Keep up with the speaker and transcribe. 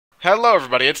Hello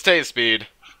everybody, it's TaZeSpeed,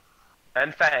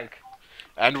 And Fank.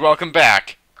 and welcome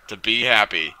back to Be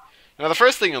Happy. Now the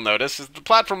first thing you'll notice is the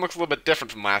platform looks a little bit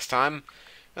different from last time,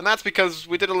 and that's because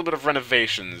we did a little bit of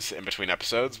renovations in between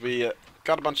episodes. We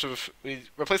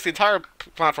replaced the entire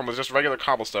platform with just regular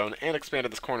cobblestone and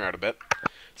expanded this corner out a bit,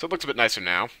 so it looks a bit nicer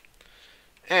now.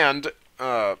 And,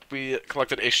 we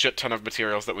collected a shit ton of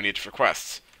materials that we need for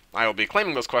quests. I will be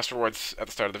claiming those quest rewards at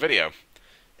the start of the video.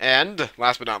 And,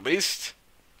 last but not least,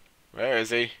 where is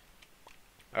he?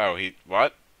 Oh,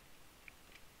 what?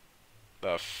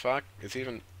 The fuck? Is he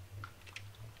even...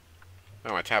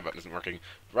 Oh, my tab button isn't working.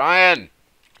 Ryan!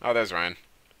 Oh, there's Ryan.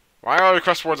 Why are all the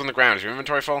quest rewards on the ground? Is your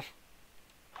inventory full?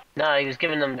 No, he was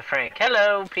giving them to Frank.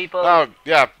 Hello, people. Oh,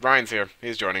 yeah, Ryan's here.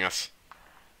 He's joining us.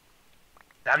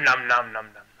 Nom nom nom nom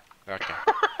nom. Okay.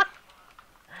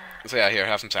 So yeah, here,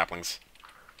 have some saplings.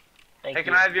 Hey,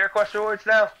 can I have your quest rewards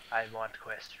now? I want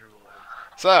quest rewards.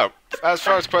 So, as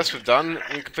far as quests we've done,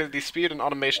 we completed the speed and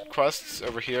automation quests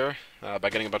over here by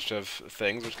getting a bunch of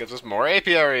things, which gives us more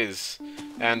apiaries!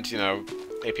 And, you know,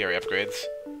 apiary upgrades.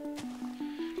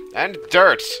 And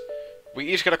dirt! We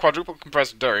each get a quadruple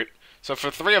compressed dirt, so for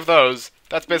 3 of those,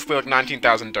 that's basically like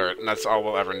 19,000 dirt, and that's all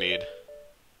we'll ever need.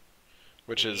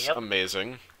 Which is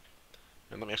amazing.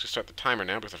 And let me actually start the timer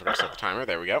now, because I forgot to start the timer.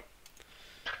 There we go.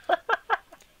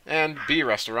 And bee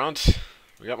restaurant.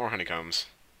 We got more honeycombs.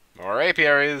 More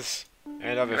apiaries.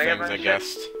 And other things, I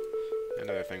guess. And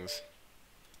other things.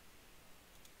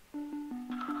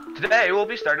 Today we'll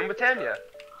be starting with Tanya.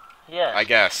 Yeah. I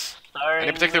guess.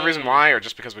 Any particular reason why, or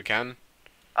just because we can?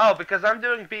 Oh, because I'm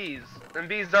doing bees, and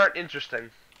bees aren't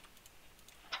interesting.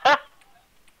 Oh,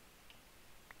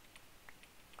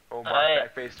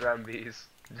 Modpack based around bees.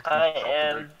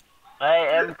 I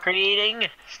am creating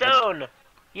stone.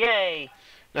 Yay!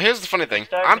 Now here's the funny thing.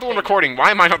 I'm the one recording.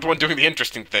 Why am I not the one doing the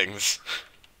interesting things?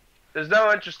 There's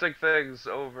no interesting things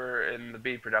over in the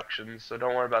bee production, so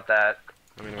don't worry about that.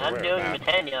 I mean, I'm doing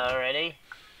Britannia already.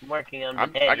 I'm working on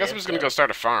Britannia. I guess I'm just gonna go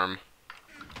start a farm.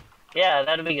 Yeah,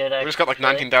 that'd be good, actually. We just got like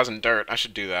 19,000 dirt. I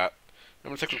should do that.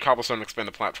 I'm gonna take some cobblestone and expand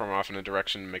the platform off in a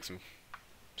direction and make some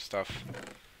stuff.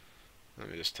 Let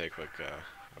me just take like a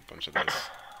bunch of this.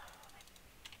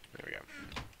 There we go.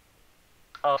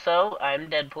 Also, I'm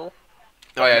Deadpool.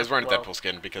 Oh yeah, he's wearing a Deadpool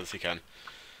skin because he can.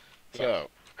 So,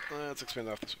 let's expand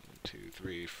off this 1, 2,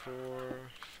 3, 4,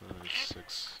 5,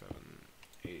 6, 7,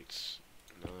 8,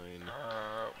 9.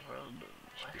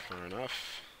 Should be far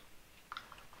enough.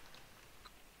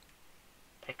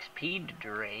 XP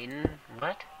drain.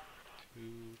 What? 2,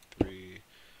 3,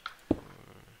 4,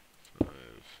 5,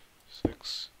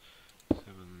 6, 7,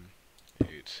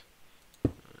 8,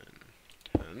 9,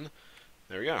 10.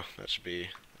 There we go. That should be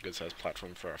a good sized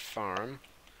platform for our farm.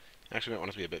 Actually, we might want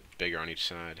it to be a bit bigger on each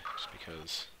side, just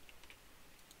because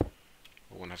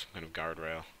we'll want to have some kind of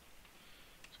guardrail.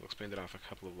 So we'll expand it off a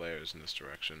couple of layers in this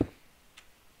direction.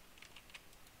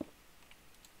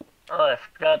 Oh, I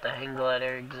forgot the hang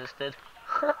glider existed.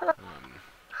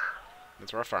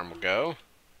 That's where our farm will go.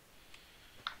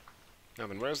 Now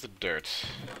then, where's the dirt?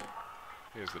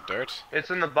 Here's the dirt. It's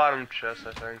in the bottom chest,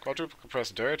 I think. Quadruple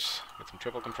compressed dirt. Get some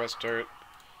triple compressed dirt.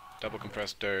 Double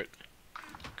compressed dirt.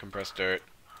 Compressed dirt.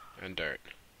 And dirt.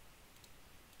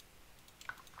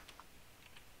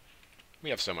 We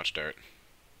have so much dirt.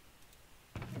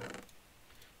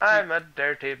 I'm a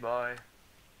dirty boy.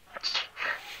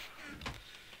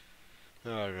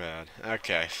 Oh god.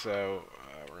 Okay, so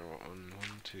we're gonna want 1,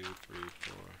 2, 3,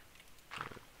 4,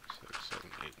 5, 6,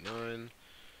 7, 8, 9.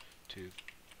 2,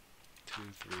 2,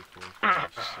 3, 4,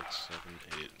 5, 6, 7,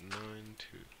 8, 9.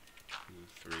 2,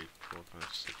 2, 3, 4,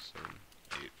 5, 6, 7,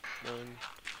 8, 9.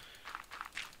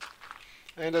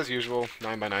 And as usual,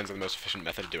 9 by 9s are the most efficient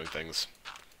method of doing things.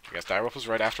 I guess Direwolf was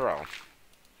right after all.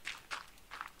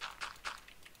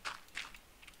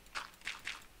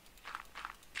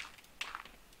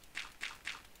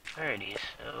 Alrighty,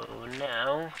 so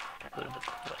now go to the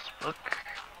quest book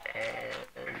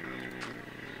and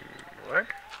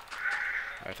work.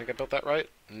 I think I built that right?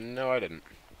 No, I didn't.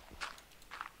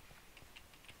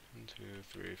 1, 2,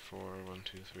 3, 4, 1,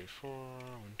 2, 3, 4,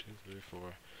 1, 2, 3, 4,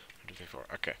 1, 2, 3, 4.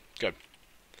 Okay, good.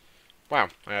 Wow,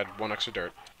 I had 1 extra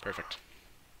dirt. Perfect.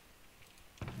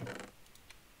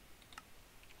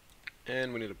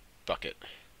 And we need a bucket.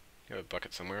 You have a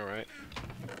bucket somewhere, right?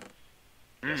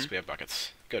 Yes, we have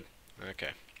buckets. Good.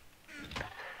 Okay.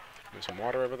 There's some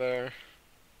water over there.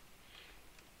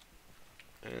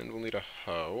 And we'll need a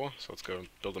hoe, so let's go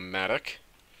build a mattock.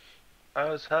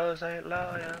 Those hoes ain't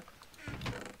loyal.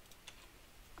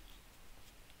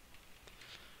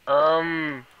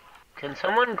 Can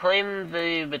someone claim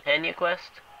the Britannia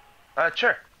quest?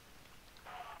 Sure.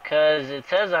 Because it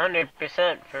says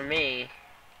 100% for me.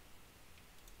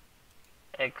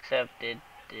 Except it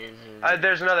isn't.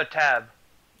 There's another tab.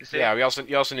 You see? Yeah, you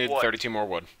also need Wood. 32 more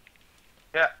wood.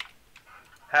 Yeah.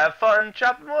 Have fun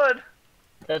chopping wood.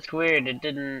 That's weird. It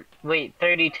didn't. Wait,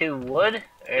 32 wood?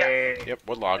 Or... Yep,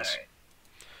 wood logs. Alright.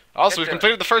 Also, Get we've to it.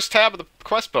 completed the first tab of the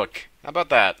quest book. How about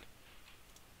that?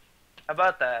 How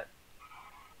about that?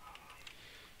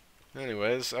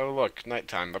 Anyways, oh look,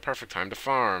 nighttime, the perfect time to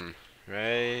farm,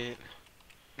 right?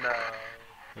 No.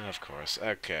 Of course.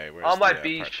 Okay, where's All my the,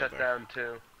 bees part shut there? down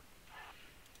too.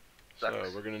 So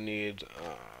Sucks. we're gonna need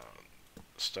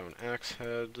stone axe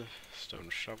head, stone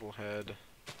shovel head,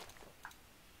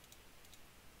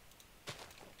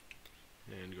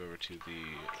 and go over to the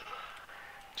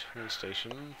tool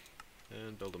station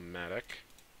and build a mattock.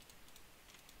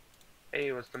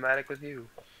 Hey, what's the matter with you?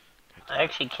 I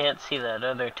actually can't see that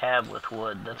other tab with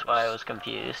wood. That's why I was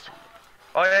confused.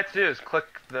 All you have to do is click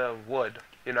the wood,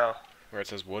 you know. Where it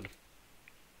says wood.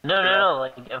 No, Yeah. no, no.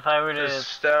 Like, if I were It to... says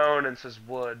stone and it says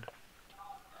wood.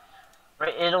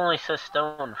 Right, it only says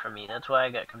stone for me. That's why I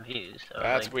got confused. I was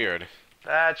That's like, weird.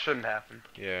 That shouldn't happen.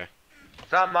 Yeah.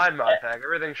 It's not my Modpack.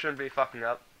 Everything shouldn't be fucking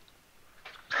up.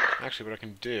 Actually, what I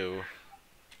can do...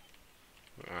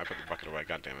 Oh, I put the bucket away,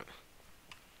 god damn it.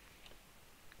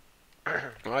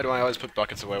 Why do I always put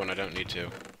buckets away when I don't need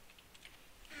to?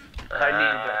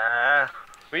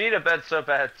 We need a bed so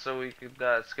bad so we could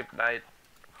skip night.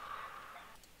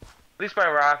 At least my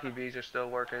rocky bees are still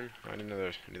working. I need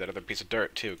that other piece of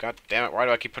dirt too. God damn it! Why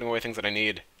do I keep putting away things that I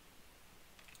need?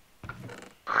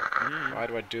 Why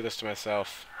do I do this to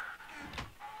myself?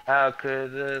 How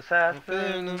could this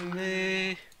happen? To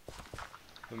me.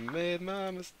 I made my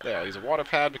mistake. There, I'll use a water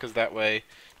pad because that way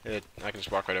I can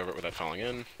just walk right over it without falling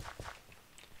in.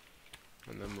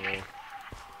 And then we'll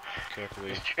carefully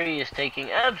This tree is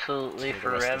taking absolutely take the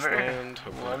rest of this forever. land.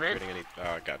 Hopefully Love not it. creating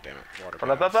any. God damn it! Water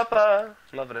Ba-ba-ba-ba. pads.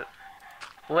 Loving it.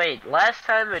 Wait, last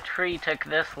time a tree took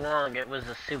this long, it was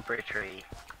a super tree.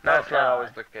 That's not God. always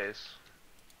the case.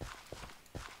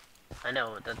 I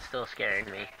know, but that's still scaring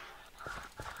me.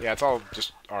 Yeah, it's all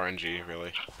just RNG,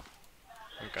 really.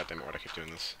 Oh, God damn it! Why do I keep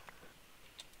doing this?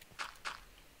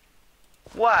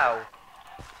 Wow.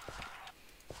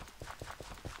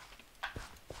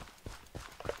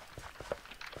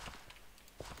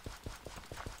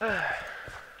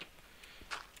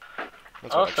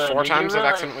 That's Also, what, like 4 did you times I've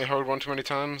realize- accidentally hoed one too many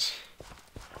times.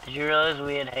 Did you realize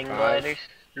we had hang 5. gliders?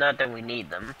 Not that we need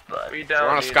them, but... We don't We're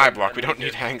on a need sky them, block. but We don't do.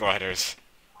 need hang gliders.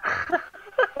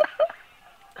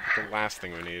 The last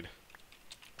thing we need.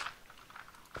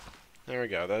 There we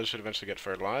go. Those should eventually get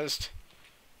fertilized.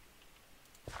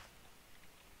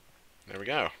 There we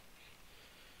go.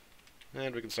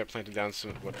 And we can start planting down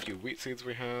some what few wheat seeds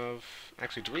we have.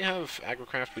 Actually, do we have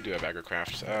agricraft? We do have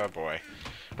agricraft. Oh boy.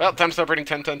 Well, time to start breeding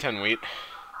 10-10-10 wheat.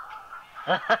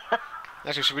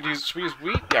 Actually, should we use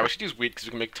wheat? Yeah, we should use wheat because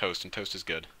we can make toast, and toast is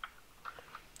good.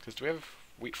 Because do we have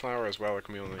wheat flour as well, or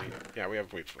can we only? Yeah, we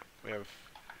have wheat. We have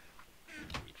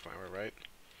wheat flour, right?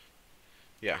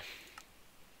 Yeah.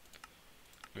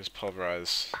 We just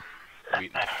pulverize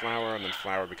wheat into flour, and then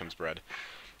flour becomes bread.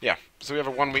 Yeah. So we have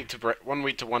a 1 wheat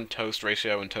to 1 toast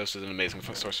ratio, and toast is an amazing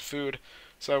source of food.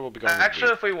 So we'll be going. Actually,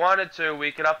 with if we wanted to,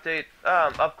 we could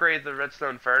upgrade the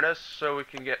redstone furnace so we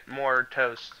can get more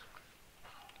toast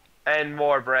and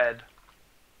more bread.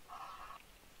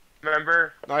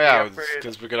 Remember? wheat. Oh yeah, We upgrade-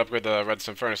 because we could upgrade the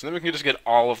redstone furnace, and then we can just get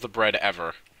all of the bread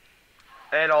ever.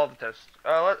 and all the toast.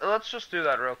 Let's just do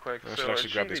that real quick. I so should actually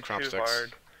it grab shouldn't these be crop too sticks.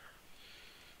 hard.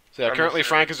 So yeah, I'm currently just-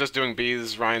 Frank is just doing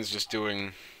bees, Ryan's just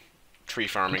doing tree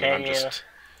farming, and I'm Okay, just...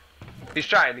 He's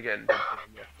trying to get into it.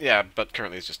 Yeah, but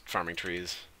currently he's just farming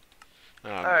trees.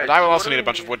 Alright, and I will so also what do need a we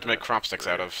bunch of need wood to for make that? crop sticks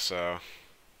out of, so...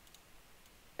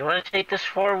 You want to take this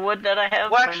 4 wood that I have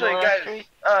Well, from the actually, last guys,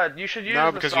 tree? you should use No,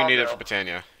 the because you sawmill. need it for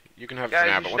Britannia. You can have it for Guys,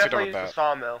 now, you but should once you're done definitely with use the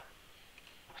that... sawmill.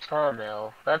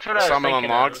 Sawmill. That's what I was Sawmill thinking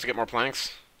and logs of. to get more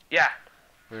planks? Yeah,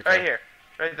 Okay. right here.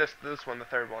 Right, this one, the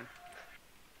third one.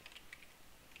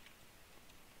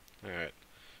 Alright.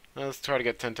 Let's try to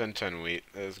get 10-10-10 wheat.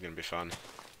 This is going to be fun.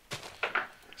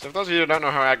 So for those of you who don't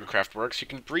know how agricraft works, you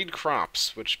can breed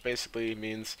crops, which basically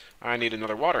means I need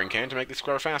another watering can to make these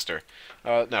grow faster.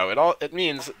 No, it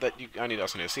means that I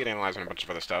also need a seed analyzer and a bunch of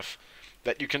other stuff.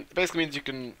 That you can basically means you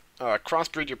can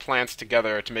crossbreed your plants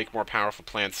together to make more powerful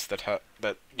plants that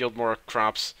yield more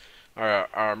crops,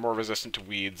 are more resistant to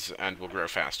weeds, and will grow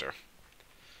faster.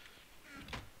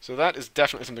 So that is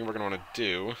definitely something we're going to want to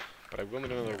do, but I will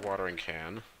need another watering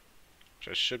can, which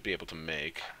I should be able to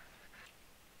make.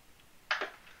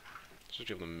 Should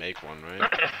be able to make one,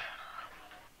 right?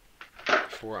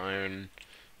 4 iron,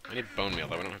 I need bone meal,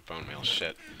 though. I don't have bone meal.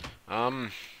 Shit.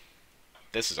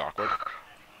 This is awkward.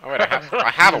 Oh, wait,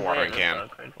 I have a watering can.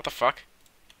 What the fuck?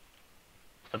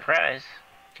 Surprise.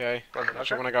 Okay. Not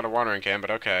sure when I got a watering can,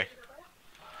 but okay.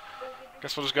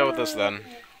 Guess we'll just go with this, then.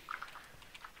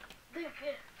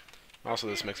 Also,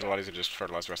 this makes it a lot easier to just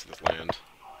fertilize the rest of this land.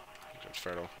 It's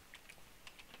fertile.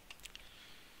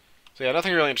 So yeah,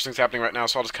 nothing really interesting is happening right now,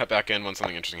 so I'll just cut back in when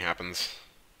something interesting happens.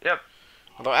 Yep.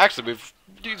 Although, actually, we've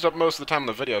used up most of the time in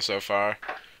the video so far,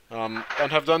 and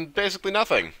have done basically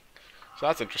nothing. So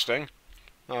that's interesting.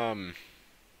 How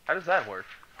does that work?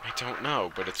 I don't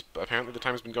know, but it's apparently the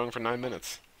time's been going for 9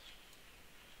 minutes.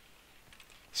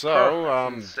 So,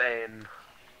 That's insane.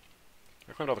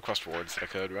 I claimed all the quest rewards that I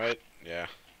could, right? Yeah.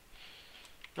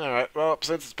 Alright, well,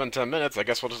 since it's been 10 minutes, I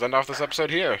guess we'll just end off this episode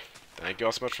here. Thank you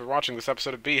all so much for watching this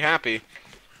episode of Be Happy.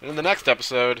 And in the next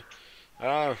episode,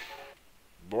 more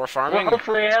farming. We'll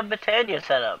hopefully have Botania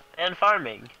set up, and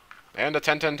farming. And a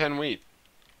 10-10-10 wheat.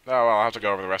 Oh, well, I'll have to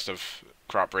go over the rest of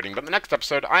crop breeding. But in the next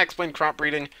episode, I explain crop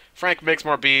breeding, Frank makes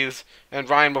more bees, and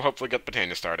Ryan will hopefully get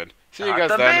Botania started. See you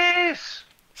guys then. Bees!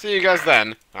 See you guys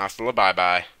then. Hasta la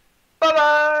bye-bye.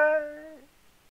 Bye-bye!